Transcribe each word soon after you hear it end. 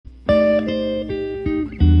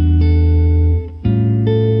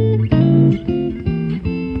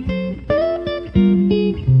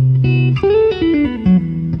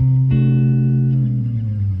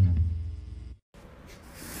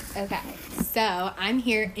So I'm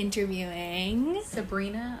here interviewing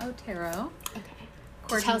Sabrina Otero.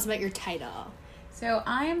 Okay. Tell us about your title. So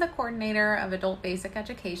I am the coordinator of adult basic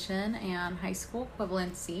education and high school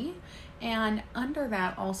equivalency. And under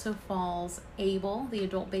that also falls ABLE, the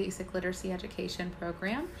adult basic literacy education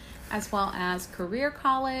program, as well as career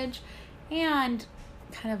college, and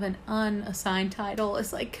kind of an unassigned title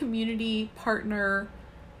is like community partner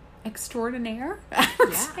extraordinaire.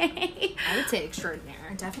 I would say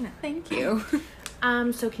extraordinaire, definitely. Thank you.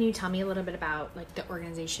 So can you tell me a little bit about like the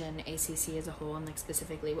organization ACC as a whole and like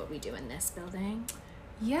specifically what we do in this building?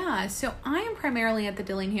 Yeah, so I am primarily at the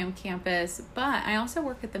Dillingham campus, but I also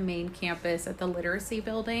work at the main campus at the literacy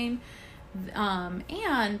building.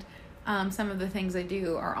 And some of the things I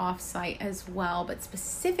do are off-site as well, but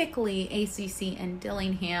specifically ACC and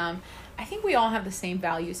Dillingham, I think we all have the same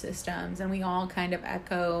value systems and we all kind of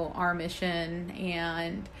echo our mission,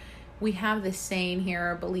 and we have this saying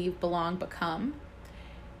here, believe, belong, become.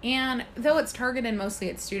 And though it's targeted mostly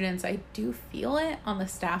at students, I do feel it on the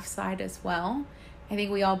staff side as well. I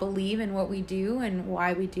think we all believe in what we do and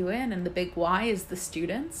why we do it, and the big why is the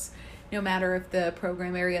students. No matter if the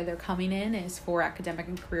program area they're coming in is for academic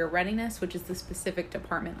and career readiness, which is the specific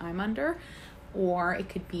department I'm under, or it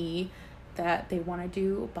could be that they want to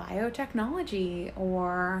do biotechnology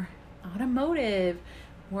or automotive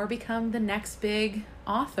or become the next big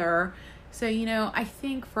author. So, I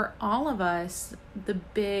think for all of us, the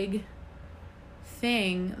big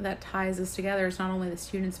thing that ties us together is not only the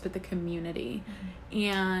students, but the community. Mm-hmm.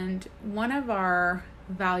 And one of our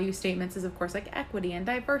value statements is, of course, like equity and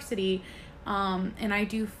diversity. And I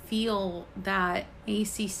do feel that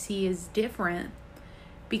ACC is different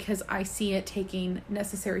because I see it taking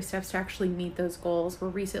necessary steps to actually meet those goals. We're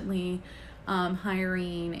recently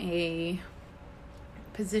hiring a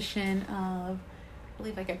position of, I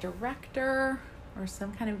believe, like a director or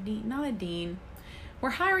some kind of dean, not a dean.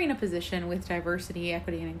 We're hiring a position with diversity,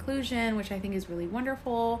 equity, and inclusion, which I think is really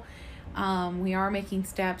wonderful. We are making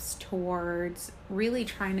steps towards really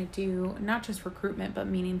trying to do not just recruitment, but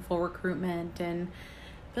meaningful recruitment, and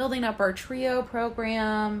building up our TRIO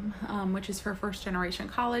program, which is for first-generation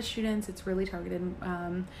college students. It's really targeted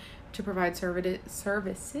to provide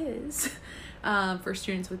services for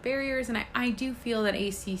students with barriers. And I do feel that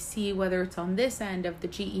ACC, whether it's on this end of the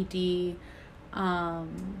GED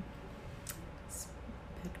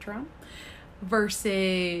spectrum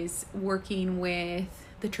versus working with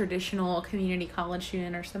the traditional community college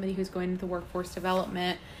student or somebody who's going into the workforce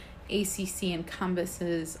development, ACC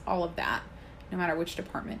encompasses all of that, no matter which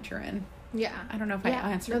department you're in. Yeah. I don't know if I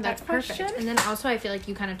answered that question. Perfect. And then also I feel like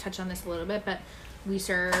you kind of touched on this a little bit, but we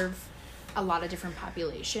serve a lot of different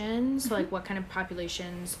populations. So like what kind of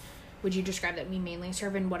populations would you describe that we mainly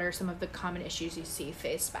serve, and what are some of the common issues you see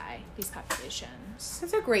faced by these populations?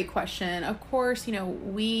 That's a great question. Of course,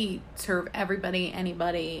 we serve everybody,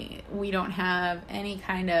 anybody. We don't have any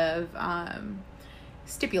kind of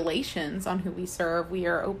stipulations on who we serve. We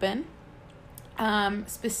are open.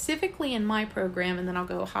 Specifically in my program, and then I'll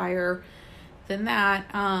go higher than that,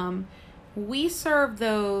 we serve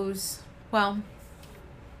those,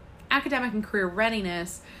 academic and career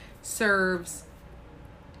readiness serves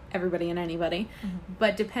everybody and anybody,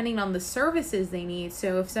 but depending on the services they need.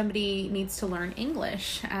 So if somebody needs to learn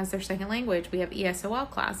English as their second language, we have ESOL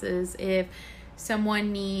classes. If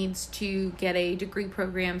someone needs to get a degree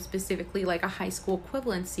program, specifically like a high school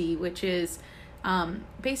equivalency, which is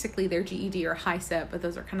basically their GED or HiSET, but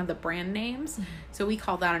those are kind of the brand names. Mm-hmm. So we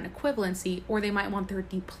call that an equivalency. Or they might want their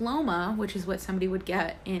diploma, which is what somebody would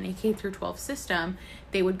get in a K through 12 system.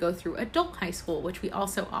 They would go through adult high school, which we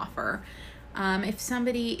also offer. If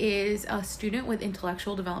somebody is a student with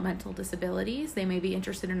intellectual developmental disabilities, they may be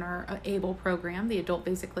interested in our ABLE program, the Adult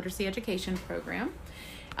Basic Literacy Education program.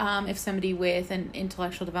 If somebody with an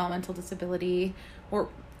intellectual developmental disability, or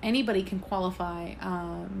anybody can qualify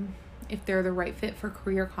if they're the right fit for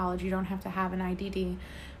career college. You don't have to have an IDD,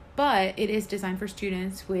 but it is designed for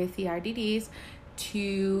students with the IDDs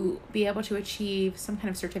to be able to achieve some kind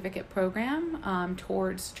of certificate program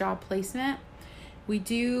towards job placement. We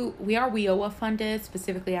are WIOA funded,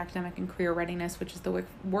 specifically Academic and Career Readiness, which is the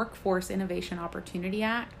Workforce Innovation Opportunity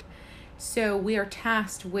Act. So we are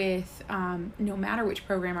tasked with, no matter which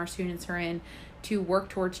program our students are in, to work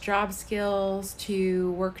towards job skills,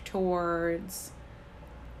 to work towards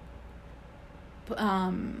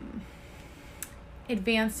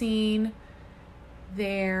advancing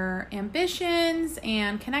their ambitions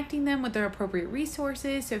and connecting them with their appropriate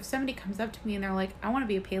resources. So if somebody comes up to me and they're like, I want to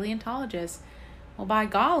be a paleontologist, well, by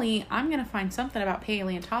golly, I'm going to find something about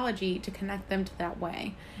paleontology to connect them to that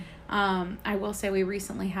way. I will say we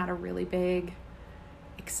recently had a really big,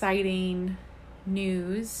 exciting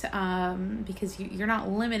news, because you're not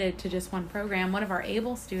limited to just one program. One of our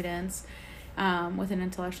ABLE students with an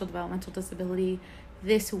intellectual developmental disability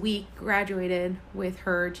this week graduated with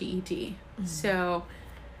her GED. Mm-hmm. So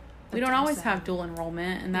we don't always have dual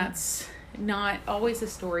enrollment, and that's not always a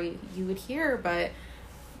story you would hear, but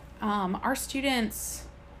our students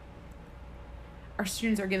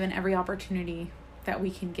are given every opportunity that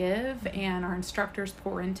we can give, and our instructors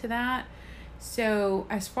pour into that. So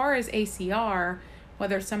as far as ACR,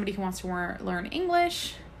 whether it's somebody who wants to learn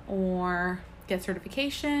English or get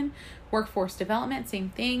certification, workforce development, same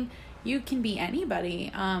thing. You can be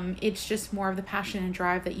anybody. It's just more of the passion and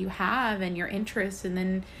drive that you have and your interest, and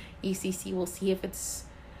then ACC will see if it's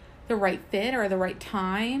the right fit or the right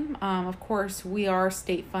time. Of course, we are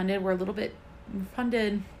state funded. We're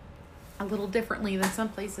funded a little differently than some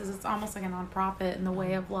places. It's almost like a nonprofit in the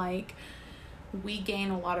way of like, we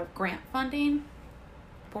gain a lot of grant funding,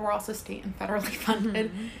 but we're also state and federally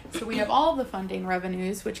funded. Mm-hmm. So we have all of the funding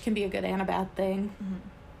revenues, which can be a good and a bad thing.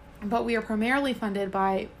 Mm-hmm. But we are primarily funded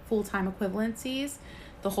by full-time equivalencies,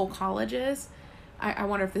 the whole colleges. I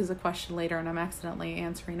wonder if this is a question later and I'm accidentally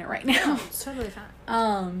answering it right now. No, it's totally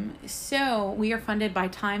fine. So we are funded by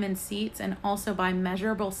time and seats, and also by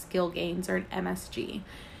measurable skill gains, or an MSG.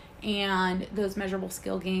 And those measurable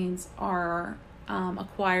skill gains are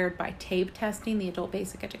acquired by TABE testing, the Adult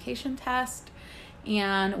Basic Education Test.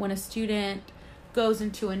 And when a student goes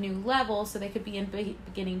into a new level, so they could be in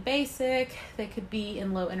beginning basic, they could be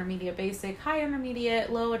in low intermediate basic, high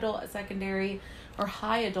intermediate, low adult secondary, or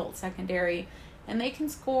high adult secondary, and they can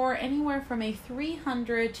score anywhere from a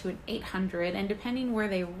 300 to an 800, and depending where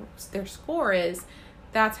their score is,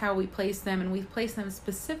 that's how we place them. And we place them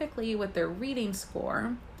specifically with their reading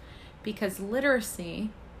score, because literacy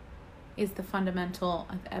is the fundamental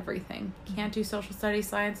of everything. You can't do social studies,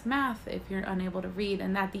 science, math if you're unable to read.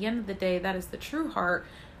 And at the end of the day, that is the true heart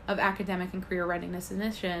of academic and career readiness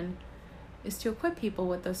mission, is to equip people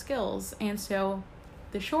with those skills. And so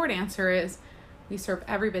the short answer is we serve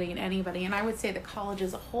everybody and anybody. And I would say the college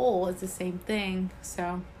as a whole is the same thing.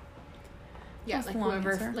 So yeah, like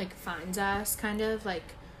whoever like finds us kind of like,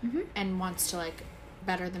 and wants to like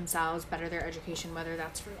better themselves, better their education, whether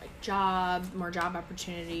that's for like more job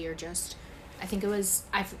opportunity, or just, I think it was,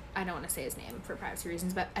 I don't want to say his name for privacy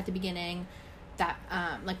reasons, but at the beginning that,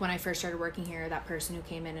 like when I first started working here, that person who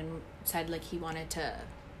came in and said like he wanted to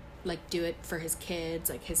like do it for his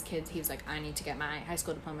kids, he was like, I need to get my high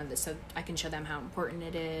school diploma this so I can show them how important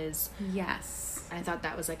it is. Yes. I thought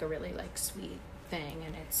that was like a really like sweet thing.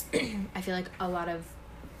 And it's, I feel like a lot of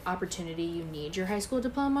opportunity, you need your high school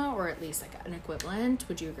diploma, or at least like an equivalent.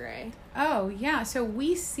 Would you agree? Oh yeah. So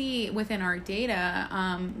we see within our data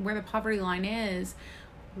where the poverty line is,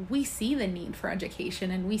 we see the need for education,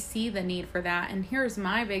 and we see the need for that. And here's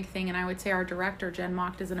my big thing, and I would say our director Jen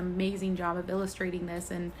Mock does an amazing job of illustrating this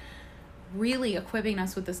and really equipping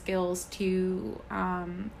us with the skills to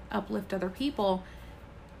uplift other people.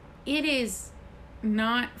 It is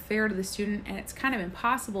not fair to the student, and it's kind of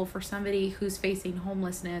impossible for somebody who's facing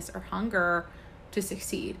homelessness or hunger to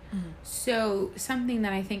succeed. Mm-hmm. So something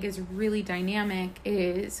that I think is really dynamic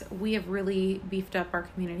is we have really beefed up our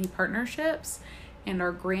community partnerships and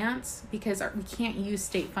our grants, because we can't use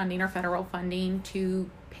state funding or federal funding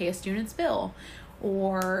to pay a student's bill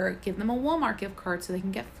or give them a Walmart gift card so they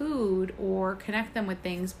can get food or connect them with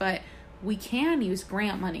things, but we can use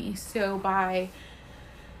grant money. So by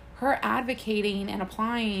her advocating and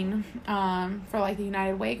applying for like the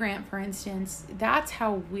United Way grant, for instance, that's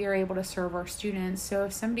how we're able to serve our students. So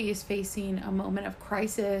if somebody is facing a moment of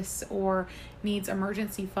crisis or needs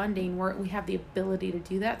emergency funding, we have the ability to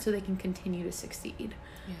do that so they can continue to succeed.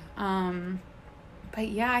 Yeah. But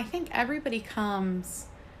yeah, I think everybody comes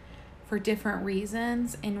for different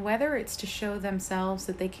reasons, and whether it's to show themselves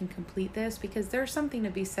that they can complete this, because there's something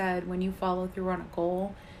to be said when you follow through on a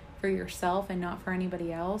goal for yourself and not for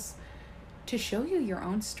anybody else, to show you your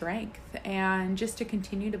own strength and just to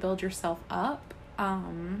continue to build yourself up.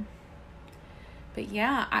 But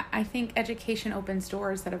yeah, I think education opens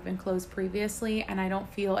doors that have been closed previously, and I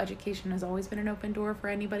don't feel education has always been an open door for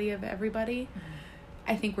anybody of everybody.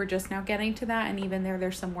 I think we're just now getting to that, and even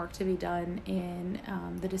there's some work to be done in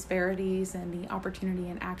the disparities and the opportunity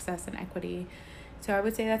and access and equity. So I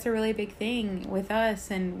would say that's a really big thing with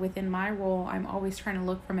us, and within my role, I'm always trying to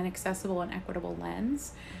look from an accessible and equitable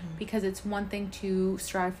lens, because it's one thing to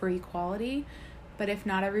strive for equality, but if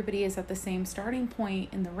not everybody is at the same starting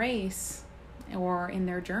point in the race or in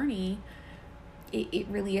their journey, it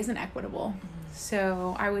really isn't equitable.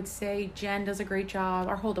 So I would say Jen does a great job,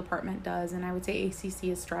 our whole department does, and I would say ACC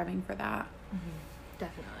is striving for that.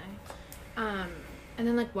 Definitely. And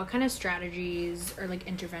then, like, what kind of strategies or, like,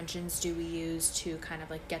 interventions do we use to kind of,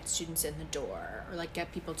 like, get students in the door or, like,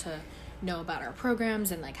 get people to know about our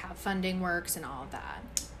programs and, like, how funding works and all of that?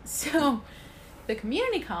 So, the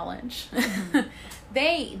community college,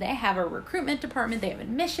 they have a recruitment department, they have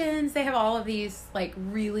admissions, they have all of these, like,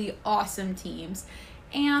 really awesome teams.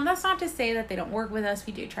 And that's not to say that they don't work with us.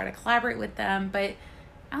 We do try to collaborate with them, but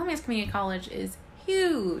Alamance Community College is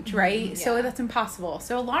huge, right? Yeah. So that's impossible.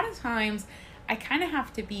 So a lot of times I kind of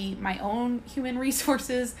have to be my own human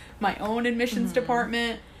resources, my own admissions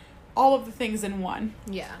department, all of the things in one.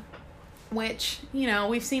 Yeah. Which, you know,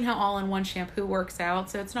 we've seen how all-in-one shampoo works out,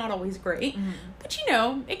 so it's not always great. But, you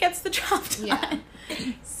know, it gets the job done. Yeah.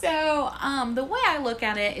 So, the way I look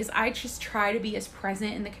at it is I just try to be as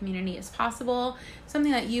present in the community as possible.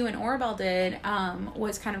 Something that you and Orbel did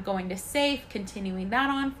was kind of going to SAFE, continuing that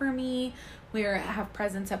on for me. We have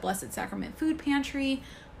presence at Blessed Sacrament Food Pantry.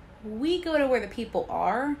 We go to where the people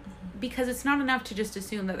are because it's not enough to just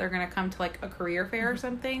assume that they're going to come to, like, a career fair or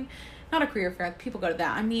something. Not a career fair. People go to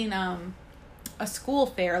that. I mean, a school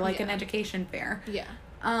fair, like an education fair. Yeah.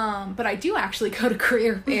 But I do actually go to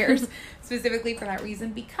career fairs specifically for that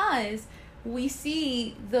reason, because we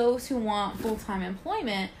see those who want full-time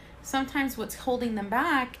employment, sometimes what's holding them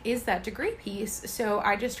back is that degree piece. So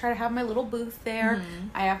I just try to have my little booth there.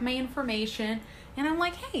 I have my information, and I'm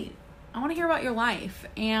like, hey, I want to hear about your life.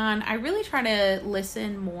 And I really try to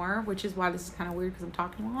listen more, which is why this is kind of weird because I'm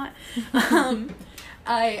talking a lot.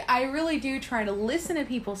 I really do try to listen to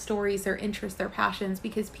people's stories, their interests, their passions,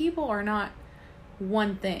 because people are not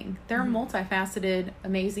one thing. They're multifaceted,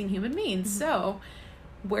 amazing human beings. So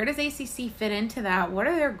where does ACC fit into that? What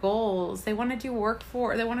are their goals? They want to do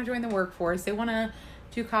they want to join the workforce. They want to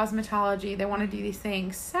do cosmetology. They want to do these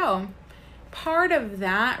things. So part of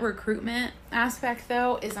that recruitment aspect,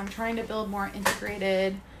 though, is I'm trying to build more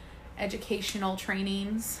integrated educational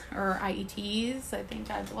trainings, or IETs. I think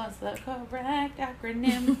that was the correct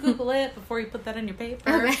acronym. Google it before you put that in your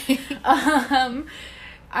paper. Okay.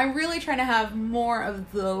 I'm really trying to have more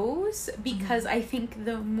of those because I think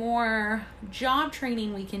the more job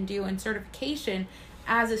training we can do and certification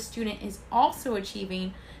as a student is also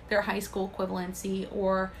achieving their high school equivalency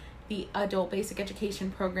or the adult basic education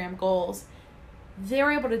program goals,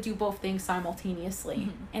 they're able to do both things simultaneously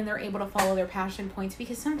and they're able to follow their passion points,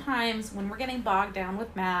 because sometimes when we're getting bogged down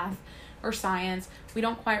with math or science, we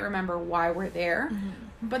don't quite remember why we're there.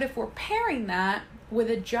 But if we're pairing that with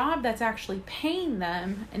a job that's actually paying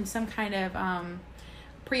them in some kind of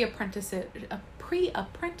pre-apprenticeship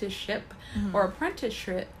or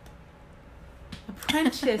apprenticeship,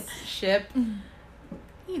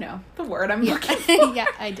 you know, the word I'm looking for. Yeah,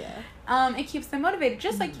 I do. It keeps them motivated,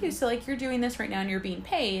 just like you. So, like, you're doing this right now and you're being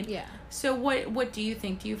paid. Yeah. So what do you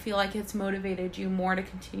think? Do you feel like it's motivated you more to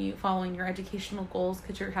continue following your educational goals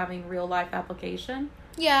because you're having real life application?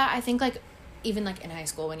 Yeah, I think, like, even, like, in high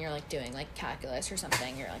school when you're, like, doing, like, calculus or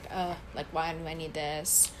something, you're like, oh, like, why do I need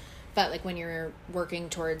this? But, like, when you're working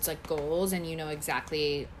towards, like, goals and you know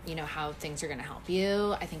exactly, you know, how things are going to help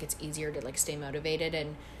you, I think it's easier to, like, stay motivated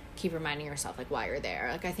and keep reminding yourself, like, why you're there.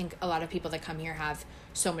 Like, I think a lot of people that come here have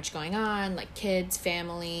so much going on, like, kids,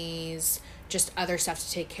 families, just other stuff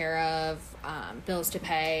to take care of, bills to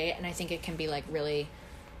pay, and I think it can be, like, really,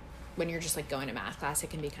 when you're just, like, going to math class, it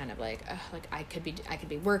can be kind of like, like, I could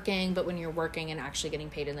be working, but when you're working and actually getting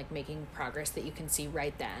paid and, like, making progress that you can see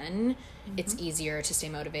right then, it's easier to stay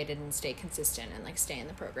motivated and stay consistent and, like, stay in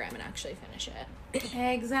the program and actually finish it.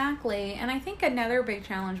 Exactly. And I think another big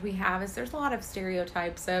challenge we have is there's a lot of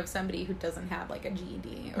stereotypes of somebody who doesn't have, like, a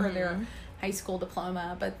GED or their high school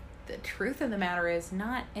diploma, but the truth of the matter is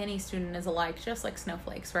not any student is alike, just like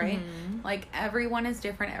snowflakes, right? Like, everyone is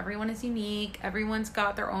different, everyone is unique, everyone's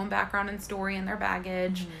got their own background and story and their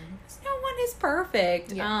baggage. No one is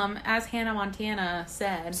perfect. As Hannah Montana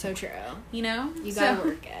said. So true. You know? You gotta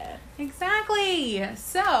work it. Exactly.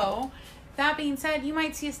 So, that being said, you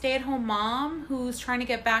might see a stay-at-home mom who's trying to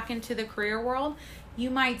get back into the career world. You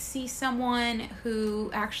might see someone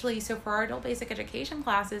who actually, so for our adult basic education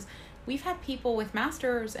classes, we've had people with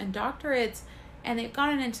masters and doctorates, and they've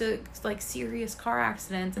gotten into, like, serious car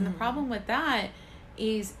accidents. And the problem with that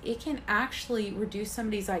is it can actually reduce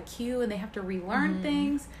somebody's IQ and they have to relearn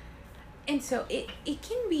things. And so it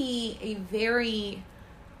can be a very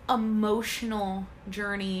emotional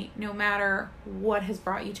journey no matter what has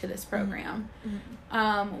brought you to this program.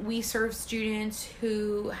 We serve students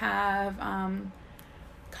who have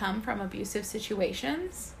come from abusive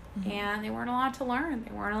situations. And they weren't allowed to learn.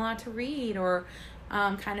 They weren't allowed to read, or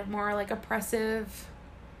kind of more like oppressive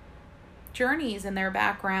journeys in their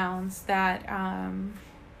backgrounds that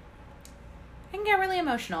it can get really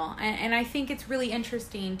emotional. And I think it's really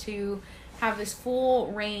interesting to have this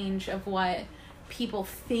full range of what people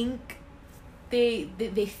think they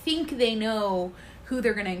think they know who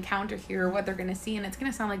they're going to encounter here, what they're going to see. And it's going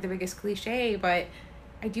to sound like the biggest cliche, but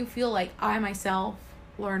I do feel like I myself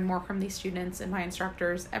learn more from these students and my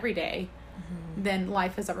instructors every day than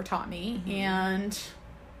life has ever taught me. And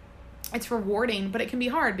it's rewarding, but it can be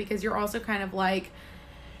hard because you're also kind of like,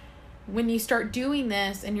 when you start doing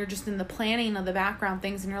this and you're just in the planning of the background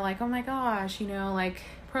things and you're like, oh my gosh, like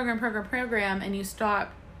program, and you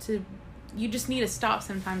just need to stop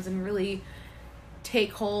sometimes and really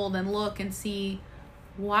take hold and look and see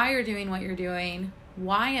why you're doing what you're doing,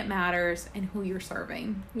 why it matters, and who you're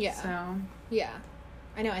serving. Yeah. So, yeah.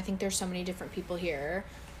 I know. I think there's so many different people here.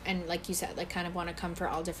 And like you said, like kind of want to come for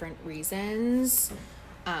all different reasons.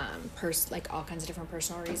 Like all kinds of different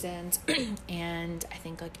personal reasons. And I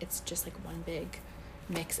think like it's just like one big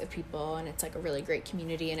mix of people, and it's like a really great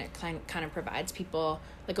community, and it kind of provides people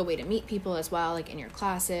like a way to meet people as well, like in your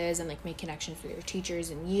classes, and like make connections with your teachers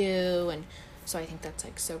and you. And so I think that's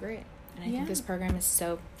like so great. And I think this program is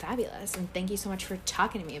so fabulous. And thank you so much for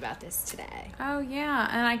talking to me about this today. Oh, yeah.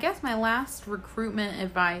 And I guess my last recruitment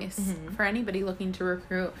advice for anybody looking to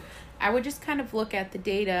recruit, I would just kind of look at the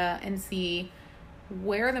data and see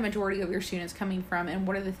where the majority of your students coming from and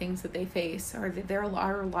what are the things that they face. Are a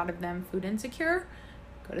lot of them food insecure?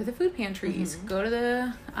 Go to the food pantries. Go to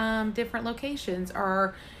the different locations.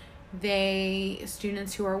 Are they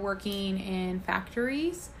students who are working in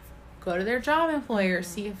factories? Go to their job employers,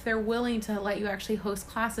 see if they're willing to let you actually host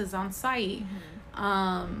classes on site.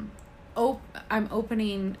 I'm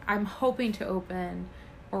hoping to open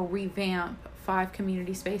or revamp 5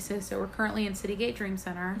 community spaces. So we're currently in City Gate Dream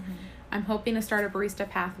Center. I'm hoping to start a barista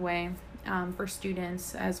pathway for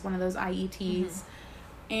students as one of those IETs,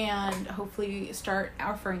 and hopefully start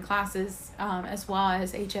offering classes as well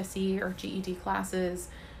as HSE or GED classes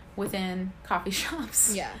within coffee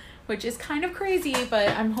shops. Yeah. Which is kind of crazy, but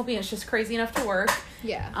I'm hoping it's just crazy enough to work.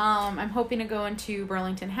 Yeah. I'm hoping to go into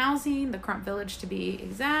Burlington housing, the Crump Village to be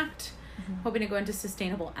exact. Hoping to go into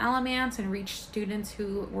sustainable Alamance and reach students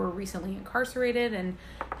who were recently incarcerated and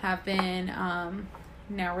have been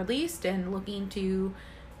now released, and looking to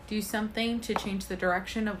do something to change the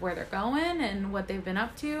direction of where they're going and what they've been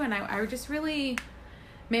up to. And I just really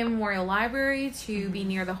made Memorial Library to be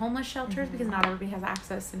near the homeless shelters because not everybody has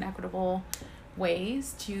access in equitable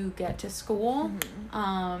ways to get to school.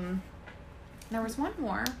 There was one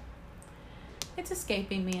more. It's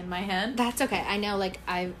escaping me in my head. That's okay. I know, like,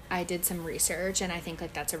 I did some research, and I think,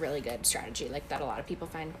 like, that's a really good strategy, like, that a lot of people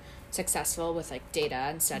find successful with, like, data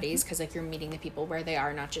and studies, because, like, you're meeting the people where they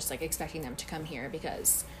are, not just, like, expecting them to come here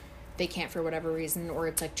because they can't for whatever reason, or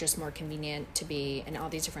it's, like, just more convenient to be in all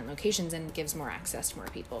these different locations, and gives more access to more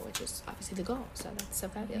people, which is obviously the goal. So that's so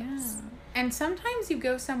fabulous. Yeah. And sometimes you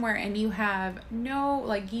go somewhere and you have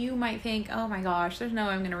you might think, oh my gosh, there's no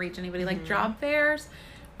way I'm going to reach anybody. Like job fairs.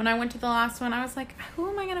 When I went to the last one, I was like, who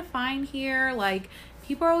am I going to find here? Like,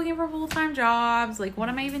 people are looking for full-time jobs. Like, what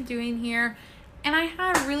am I even doing here? And I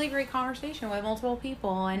had a really great conversation with multiple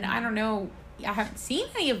people. And I don't know, I haven't seen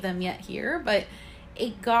any of them yet here, but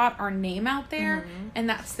it got our name out there. And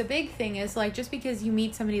that's the big thing, is like, just because you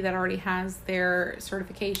meet somebody that already has their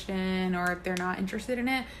certification or they're not interested in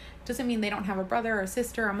it, doesn't mean they don't have a brother or a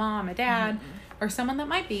sister, a mom, a dad, or someone that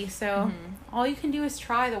might be. So all you can do is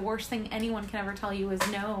try. The worst thing anyone can ever tell you is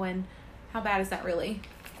no. And how bad is that really?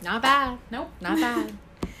 Not bad. Nope. Not bad.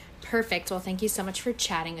 Perfect. Well, thank you so much for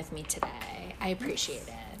chatting with me today. I appreciate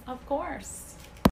it. Of course.